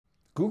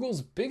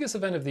Google's biggest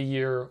event of the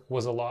year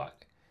was a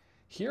lot.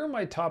 Here are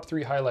my top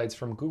 3 highlights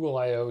from Google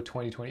I/O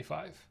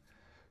 2025.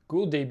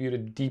 Google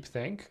debuted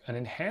DeepThink, an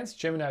enhanced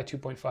Gemini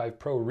 2.5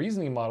 Pro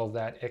reasoning model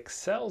that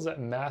excels at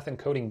math and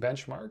coding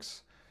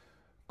benchmarks.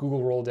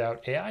 Google rolled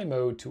out AI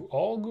mode to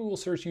all Google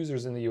search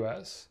users in the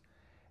US.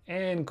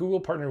 And Google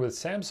partnered with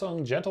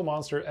Samsung, Gentle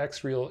Monster,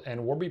 Xreal,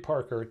 and Warby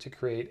Parker to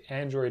create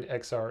Android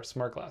XR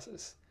smart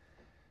glasses.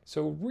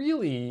 So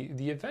really,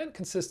 the event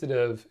consisted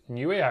of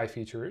new AI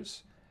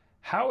features,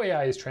 how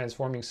AI is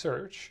transforming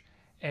search,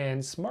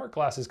 and smart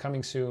glasses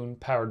coming soon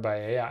powered by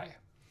AI.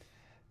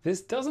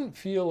 This doesn't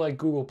feel like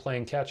Google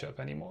playing catch-up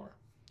anymore.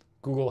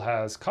 Google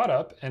has caught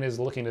up and is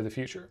looking to the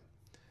future.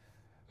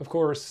 Of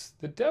course,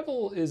 the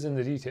devil is in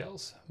the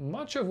details.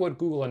 Much of what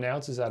Google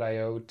announces at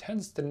I/O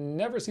tends to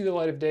never see the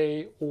light of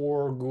day,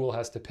 or Google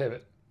has to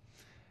pivot.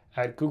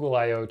 At Google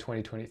I/O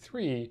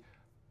 2023,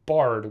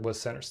 Bard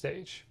was center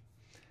stage.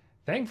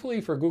 Thankfully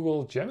for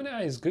Google,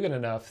 Gemini is good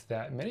enough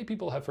that many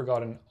people have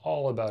forgotten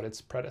all about its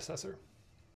predecessor.